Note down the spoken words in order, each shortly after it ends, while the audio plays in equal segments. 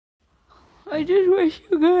I just wish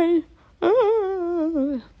you guys...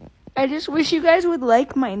 I just wish you guys would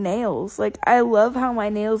like my nails. Like, I love how my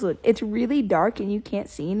nails look. It's really dark and you can't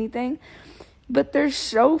see anything, but they're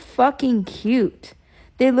so fucking cute.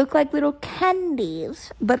 They look like little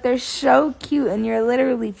candies, but they're so cute, and you're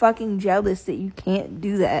literally fucking jealous that you can't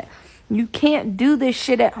do that. You can't do this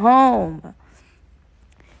shit at home.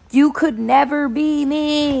 You could never be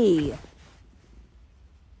me.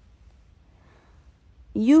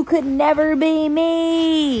 You could never be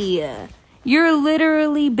me. You're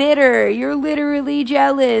literally bitter. You're literally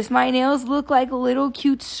jealous. My nails look like little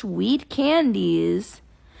cute sweet candies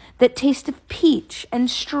that taste of peach and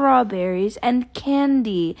strawberries and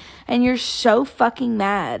candy. And you're so fucking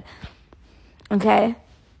mad. Okay?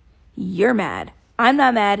 You're mad. I'm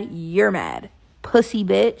not mad. You're mad. Pussy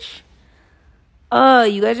bitch. Oh,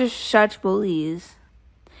 you guys are such bullies.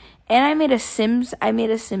 And I made a Sims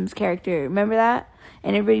character. Remember that?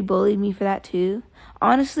 And everybody bullied me for that too.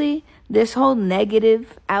 Honestly, this whole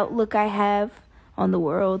negative outlook I have on the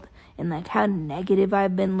world and like how negative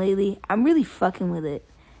I've been lately, I'm really fucking with it.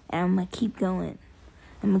 And I'm going to keep going.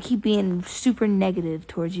 I'm going to keep being super negative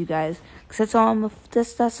towards you guys. Because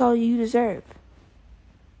that's all you deserve.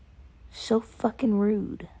 So fucking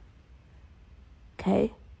rude.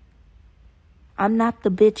 Okay? I'm not the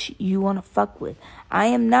bitch you want to fuck with. I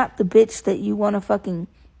am not the bitch that you want to fucking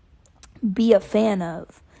be a fan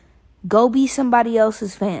of. Go be somebody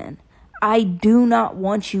else's fan. I do not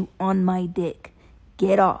want you on my dick.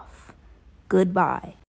 Get off. Goodbye.